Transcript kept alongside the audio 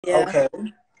Yeah. Okay.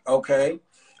 Okay.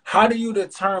 How do you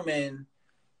determine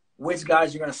which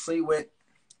guys you're gonna sleep with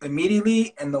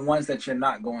immediately and the ones that you're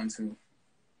not going to?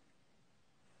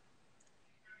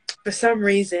 For some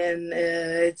reason,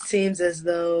 it seems as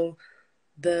though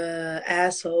the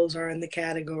assholes are in the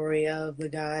category of the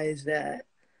guys that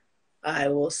I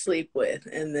will sleep with,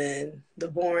 and then the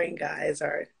boring guys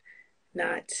are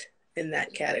not in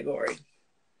that category.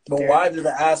 But They're, why do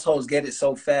the assholes get it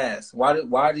so fast?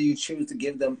 Why do you choose to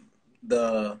give them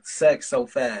the sex so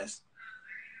fast?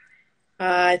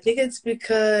 I think it's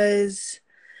because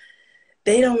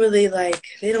they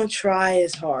don't try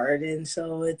as hard, and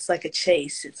so it's like a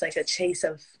chase. It's like a chase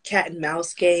of cat and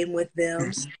mouse game with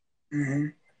them. So Mm-hmm.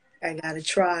 I gotta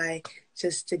try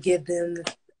just to give them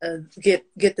get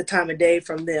the time of day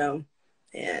from them,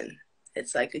 and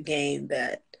it's like a game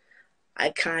that I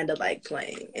kind of like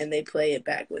playing, and they play it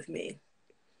back with me.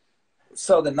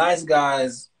 So the nice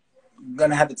guys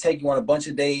gonna have to take you on a bunch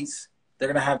of dates. They're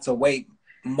gonna have to wait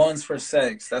months for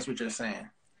sex. That's what you're saying.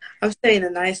 I'm saying the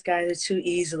nice guys are too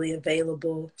easily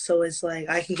available, so it's like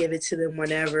I can give it to them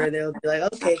whenever. They'll be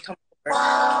like, "Okay, come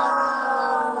over."